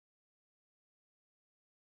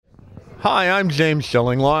Hi, I'm James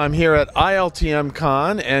Shillinglaw. I'm here at ILTM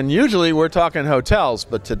Con, and usually we're talking hotels,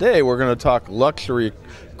 but today we're going to talk luxury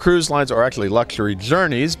cruise lines, or actually luxury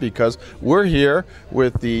journeys, because we're here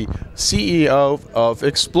with the CEO of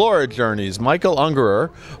Explora Journeys, Michael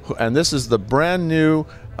Ungerer, and this is the brand new,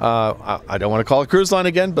 I don't want to call it cruise line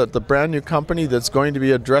again, but the brand new company that's going to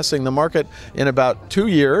be addressing the market in about 2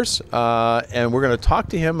 years, and we're going to talk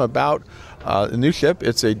to him about a new ship.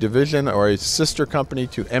 It's a division or a sister company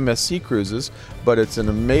to MSC Cruises, but it's an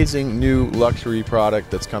amazing new luxury product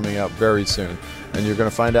that's coming out very soon. And you're going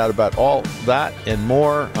to find out about all that and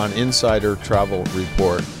more on Insider Travel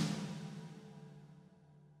Report.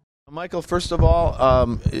 Michael, first of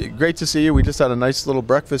all, great to see you. We just had a nice little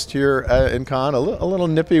breakfast here in Cannes. A little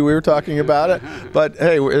nippy. We were talking about it, but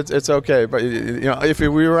hey, it's okay. But you know, if we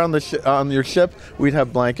were on your ship, we'd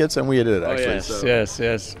have blankets, and we did actually. Oh, yes,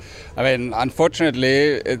 yes. I mean,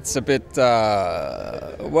 unfortunately, it's a bit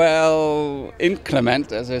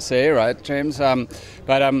inclement, as I say, right, James?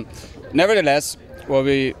 But nevertheless,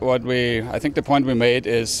 I think the point we made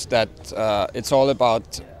is that it's all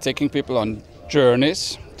about taking people on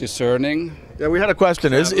journeys. Discerning. Yeah, we had a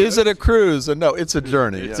question. Is it a cruise? And no, it's a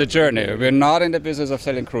journey. It's a journey. We're not in the business of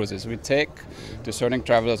selling cruises. We take discerning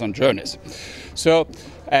travelers on journeys. So,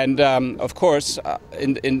 and of course,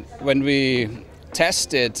 when we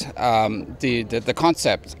tested the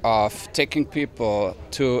concept of taking people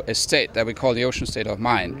to a state that we call the ocean state of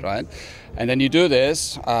mind, right? And then you do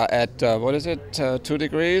this at 2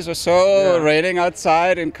 degrees or so, raining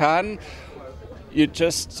outside in Cannes. You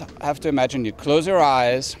just have to imagine you close your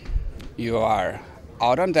eyes, you are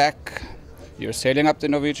out on deck, you're sailing up the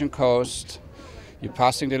Norwegian coast, you're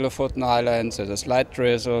passing the Lofoten Islands, there's a slight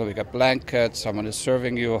drizzle, we got blankets, someone is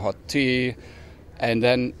serving you hot tea, and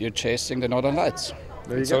then you're chasing the Northern Lights.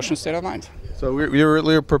 It's ocean state of mind. So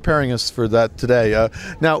you're preparing us for that today.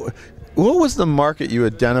 Now, what was the market you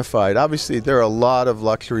identified? Obviously, there are a lot of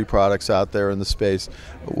luxury products out there in the space.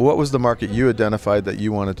 What was the market you identified that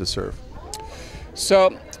you wanted to serve?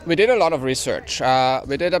 So we did a lot of research.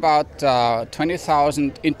 We did about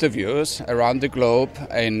 20,000 interviews around the globe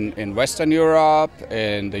in Western Europe,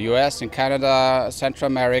 in the US, in Canada, Central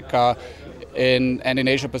America, and in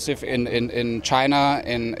Asia Pacific, in China,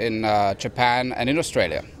 in Japan, and in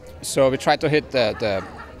Australia. So we tried to hit the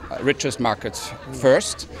richest markets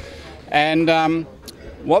first. And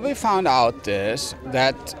what we found out is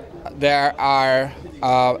that there are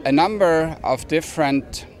a number of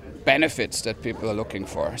different benefits that people are looking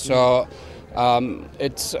for. So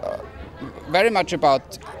it's very much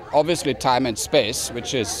about obviously time and space,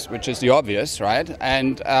 which is the obvious, right?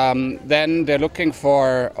 And then they're looking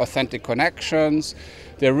for authentic connections.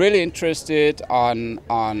 They're really interested on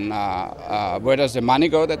where does the money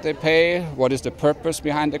go that they pay? What is the purpose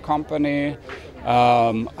behind the company?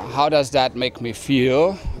 How does that make me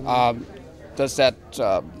feel? Does that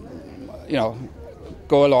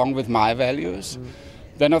go along with my values?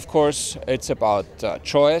 Then, of course, it's about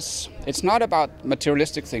choice. It's not about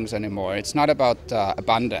materialistic things anymore. It's not about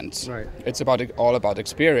abundance. Right. It's all about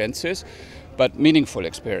experiences, but meaningful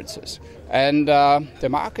experiences. And the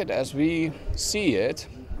market, as we see it,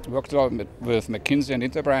 worked a lot with McKinsey and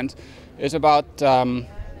Interbrand, is about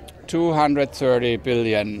 230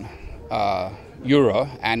 billion euro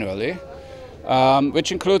annually.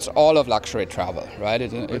 Which includes all of luxury travel, right? I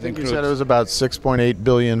think you said it was about 6.8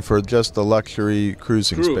 billion for just the luxury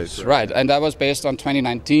cruising space. Right, and that was based on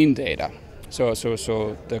 2019 data. So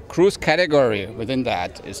the cruise category within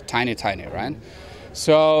that is tiny, right?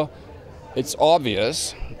 So it's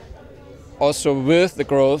obvious, also with the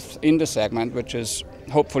growth in the segment, which is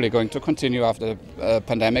hopefully going to continue after the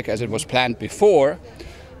pandemic as it was planned before,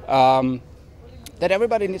 that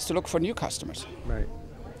everybody needs to look for new customers. Right.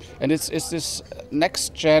 And it's this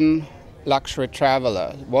next-gen luxury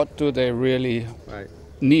traveler. What do they really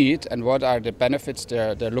need, and what are the benefits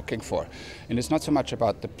they're looking for? And it's not so much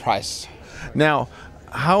about the price. Now,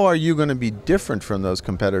 how are you going to be different from those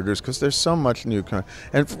competitors? Because there's so much new.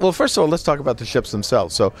 Well, first of all, let's talk about the ships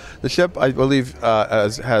themselves. So the ship, I believe,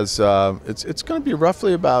 has it's going to be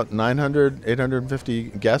roughly about 900,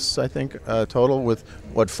 850 guests, I think, total, with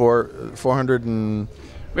what 400 and.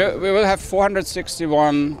 We will have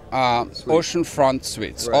 461 oceanfront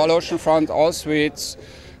suites. Right. All oceanfront, all suites.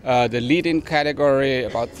 The lead-in category,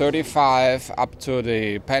 about 35, up to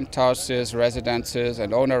the penthouses, residences,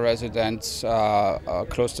 and owner residents,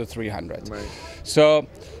 close to 300. Right. So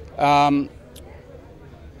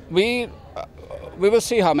we will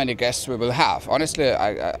see how many guests we will have. Honestly,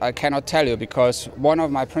 I cannot tell you, because one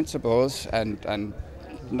of my principles, and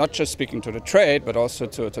not just speaking to the trade, but also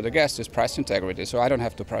to the guests, is price integrity. So I don't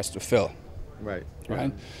have to price to fill. Right.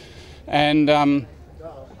 Right. And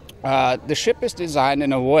the ship is designed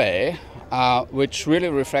in a way which really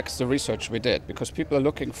reflects the research we did, because people are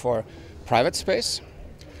looking for private space,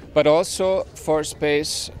 but also for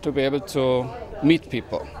space to be able to meet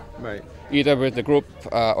people, Right. either with the group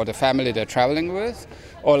or the family they're traveling with,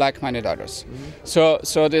 or like-minded others. So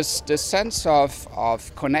this sense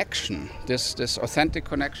of connection, this authentic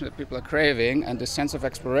connection that people are craving, and this sense of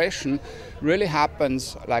exploration really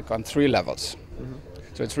happens like on 3 levels.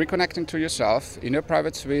 So it's reconnecting to yourself in your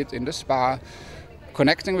private suite, in the spa,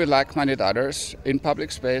 connecting with like-minded others in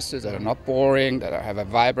public spaces that are not boring, that have a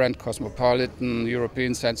vibrant, cosmopolitan,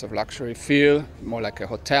 European sense of luxury feel, more like a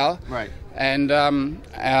hotel. Right. And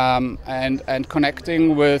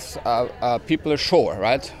connecting with people ashore,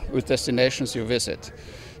 right, with destinations you visit.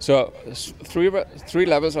 So 3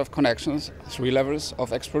 levels of connections, 3 levels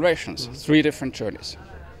of explorations, 3 different journeys.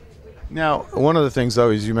 Now, one of the things, though,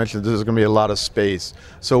 is you mentioned this is going to be a lot of space.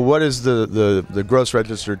 So what is the gross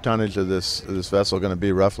registered tonnage of this vessel going to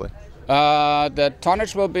be, roughly? The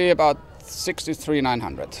tonnage will be about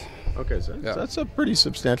 63,900. Okay, so that's a pretty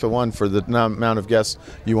substantial one for the amount of guests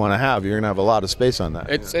you want to have. You're going to have a lot of space on that.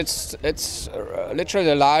 It's literally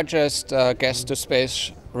the largest guest to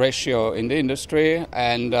space ratio in the industry,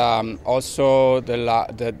 and also the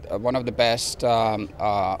one of the best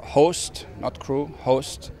host, not crew,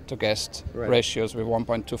 host to guest ratios with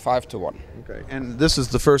 1.25 to 1. Okay, and this is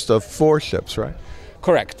the first of 4 ships, right?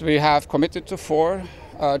 Correct. We have committed to 4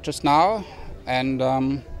 just now, and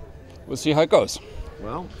we'll see how it goes.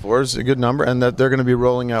 Well, 4 is a good number, and that they're going to be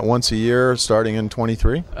rolling out once a year starting in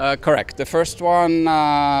 23? Correct. The first one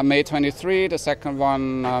May 23, the second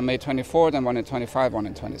one May 24, then one in 25, one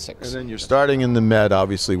in 26. And then you're starting in the Med,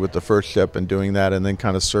 obviously, with the first ship and doing that, and then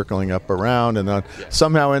kind of circling up around, and then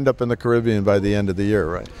somehow end up in the Caribbean by the end of the year,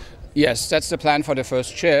 right? Yes, that's the plan for the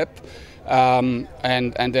first ship. And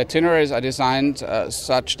the itineraries are designed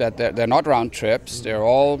such that they're not round trips. They're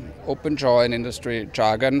all open jaw in industry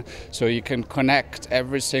jargon, so you can connect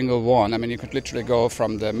every single one. I mean, you could literally go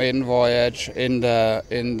from the maiden voyage in the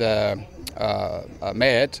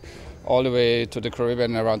Med all the way to the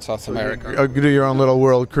Caribbean and around South America. Do your own little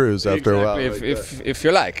world cruise after a while. If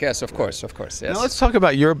you like, yes, of course, yes. Now let's talk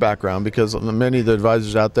about your background, because many of the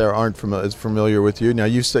advisors out there aren't as familiar with you. Now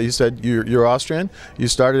you said you're Austrian. You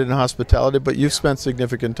started in hospitality, but you've spent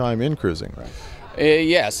significant time in cruising, right?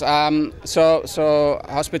 Yes. So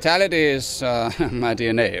hospitality is my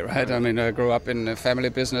DNA, right? I mean, I grew up in family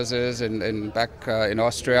businesses back in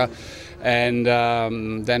Austria, and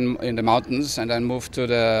then in the mountains, and then moved to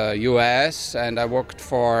the U.S. and I worked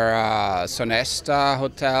for Sonesta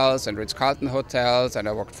hotels and Ritz-Carlton hotels, and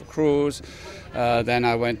I worked for cruise. Then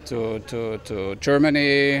I went to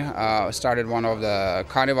Germany, started one of the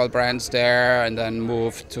Carnival brands there, and then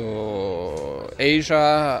moved to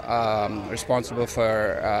Asia, responsible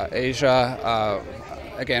for Asia,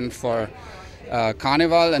 again for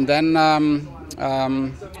Carnival. And then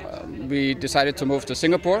we decided to move to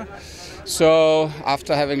Singapore. So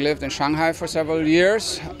after having lived in Shanghai for several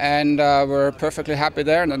years, and we're perfectly happy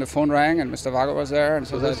there, and then the phone rang, and Mr. Vago was there, and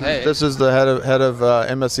so hey. This is the head of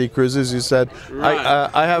MSC Cruises. You said, right.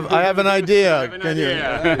 I have an idea. I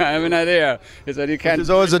have an idea. He said you can't.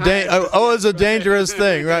 It's always a dangerous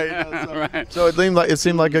thing, right? Right. So it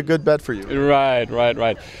seemed like a good bet for you. Right.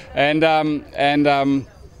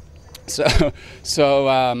 So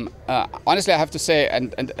honestly, I have to say,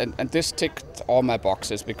 and this ticked all my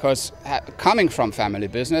boxes, because coming from family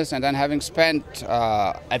business and then having spent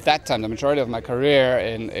at that time the majority of my career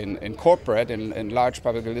in corporate, in large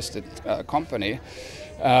publicly listed company,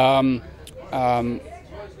 I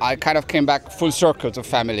kind of came back full circle to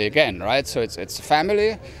family again, right? So it's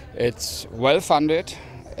family, it's well funded,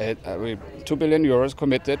 we 2 billion euros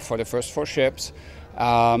committed for the first 4 ships.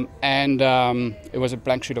 And it was a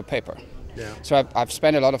blank sheet of paper. Yeah. So I've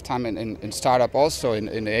spent a lot of time in startup also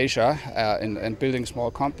in Asia, and building small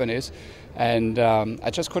companies, and I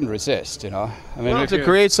just couldn't resist, I mean, to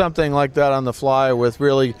create something like that on the fly with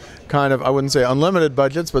really kind of, I wouldn't say unlimited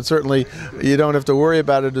budgets, but certainly you don't have to worry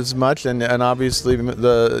about it as much, and obviously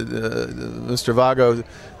Mr. Vago,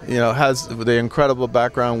 has the incredible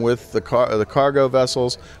background with the cargo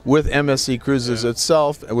vessels, with MSC Cruises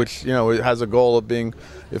itself, which it has a goal of being,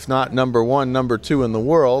 if not number 1, number 2 in the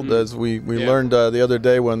world, as we learned the other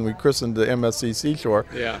day when we christened the MSC Seashore.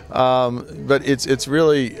 Yeah. But it's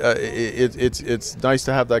really it's nice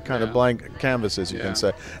to have that kind of blank canvas, as you can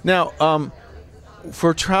say. Now,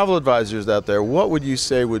 for travel advisors out there, what would you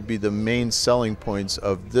say would be the main selling points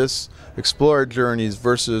of this Explora Journeys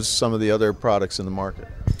versus some of the other products in the market?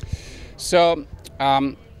 So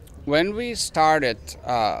when we started,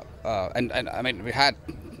 and I mean, we had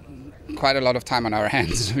quite a lot of time on our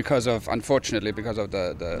hands unfortunately, because of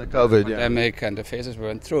the COVID pandemic and the phases we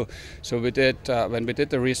went through. So we did, when we did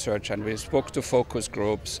the research and we spoke to focus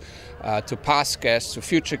groups, to past guests, to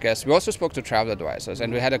future guests. We also spoke to travel advisors,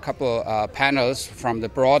 and we had a couple panels from the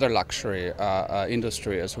broader luxury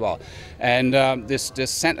industry as well. And this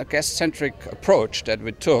guest-centric approach that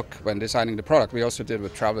we took when designing the product, we also did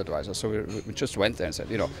with travel advisors. So we just went there and said,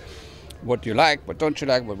 what do you like, what don't you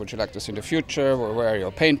like, what would you like to see in the future, where are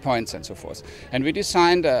your pain points, and so forth. And we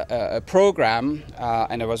designed a program,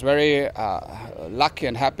 and I was very lucky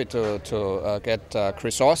and happy to get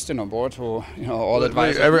Chris Austin on board, who, all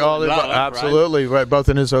advisors. Absolutely, right, both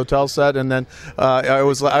in his hotel set, and then I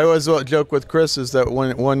always joke with Chris is that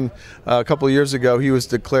when a couple of years ago he was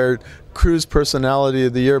declared Cruise Personality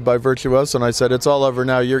of the Year by Virtuoso, and I said, it's all over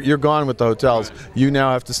now. You're gone with the hotels. Right. You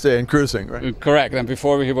now have to stay in cruising, right? Correct. And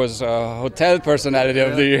before he was Hotel Personality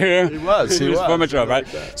of the Year. He was former job, right?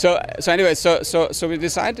 So anyway, so we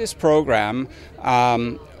designed this program,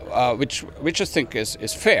 which we just think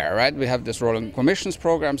is fair, right? We have this rolling commissions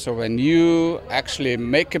program, so when you actually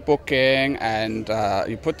make a booking and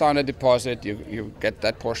you put down a deposit, you get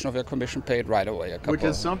that portion of your commission paid right away. Which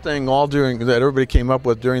is something that everybody came up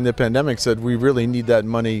with during the pandemic, said we really need that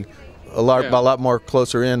money a lot more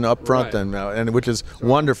closer in up front than now, and which is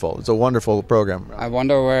wonderful. It's a wonderful program. I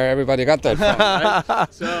wonder where everybody got that from.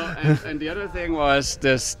 Right? So, and the other thing was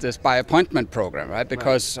this by appointment program, right?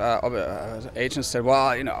 Because agents said,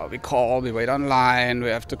 well, we call, we wait online, we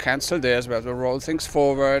have to cancel this, we have to roll things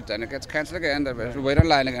forward, and it gets canceled again, then we have to wait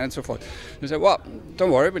online again, and so forth. We said, well,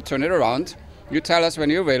 don't worry, we turn it around. You tell us when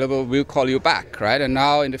you're available, we'll call you back, right? And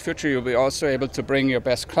now in the future, you'll be also able to bring your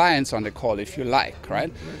best clients on the call if you like, right?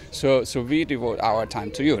 So we devote our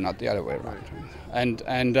time to you, not the other way around. And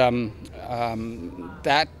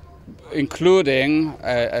that, including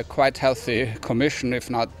a quite healthy commission, if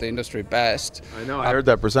not the industry best. I know, I heard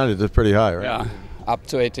that percentage is pretty high, right? Yeah. Up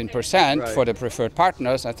to 18% for the preferred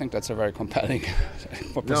partners. I think that's a very compelling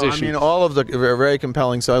proposition. No, I mean, all of the very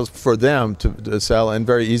compelling sales for them to sell and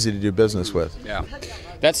very easy to do business with. Yeah,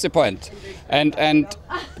 that's the point. And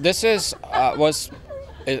this is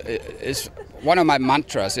one of my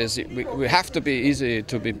mantras is we have to be easy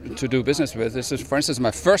to do business with. This is, for instance,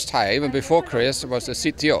 my first hire, even before Chris, was the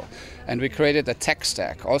CTO. And we created a tech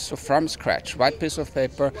stack, also from scratch, white piece of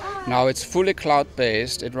paper. Now it's fully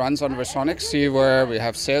cloud-based. It runs on Versonic Seaware. We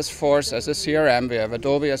have Salesforce as a CRM. We have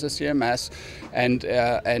Adobe as a CMS. And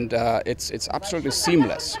it's absolutely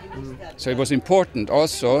seamless. So it was important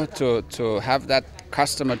also to have that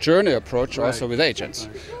customer journey approach also with agents.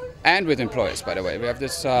 And with employees, by the way. We have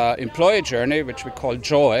this employee journey, which we call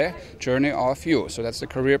Journey of You. So that's the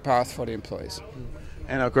career path for the employees.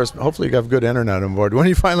 And of course, hopefully you have good internet on board. When do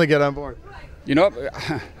you finally get on board?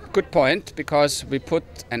 Good point, because we put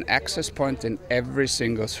an access point in every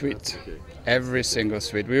single suite. Every single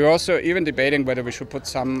suite. We were also even debating whether we should put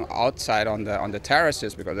some outside on the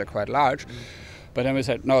terraces, because they're quite large. But then we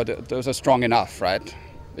said, no, those are strong enough, right?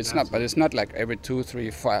 It's not, but it's not like every 2, 3,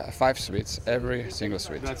 5 suites, every single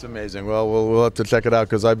suite. That's amazing. Well, we'll have to check it out,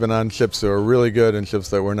 because I've been on ships that are really good and ships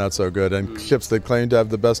that were not so good, and ships that claim to have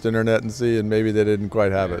the best internet in sea, and maybe they didn't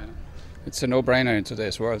quite have it. It's a no-brainer in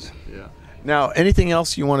today's world. Yeah. Now, anything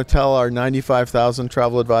else you want to tell our 95,000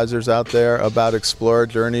 travel advisors out there about Explora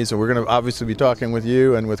Journeys? And we're going to obviously be talking with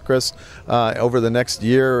you and with Chris over the next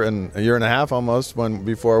year and a year and a half almost,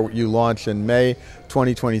 before you launch in May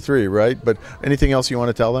 2023, right? But anything else you want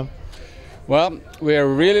to tell them? Well, we are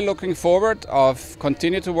really looking forward of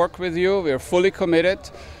continue to work with you. We are fully committed.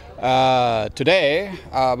 Today,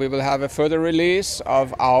 we will have a further release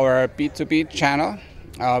of our B2B channel,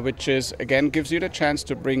 which is, again, gives you the chance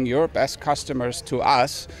to bring your best customers to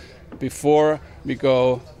us before we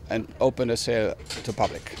go and open a sale to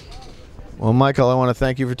public. Well, Michael, I want to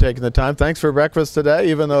thank you for taking the time. Thanks for breakfast today,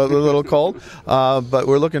 even though it's a little cold. But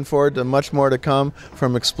we're looking forward to much more to come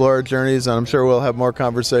from Explora Journeys, and I'm sure we'll have more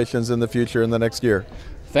conversations in the future in the next year.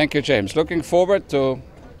 Thank you, James. Looking forward to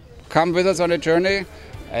come with us on a journey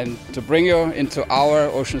and to bring you into our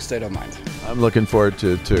ocean state of mind. I'm looking forward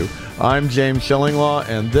to it, too. I'm James Schillinglaw,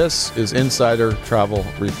 and this is Insider Travel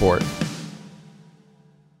Report.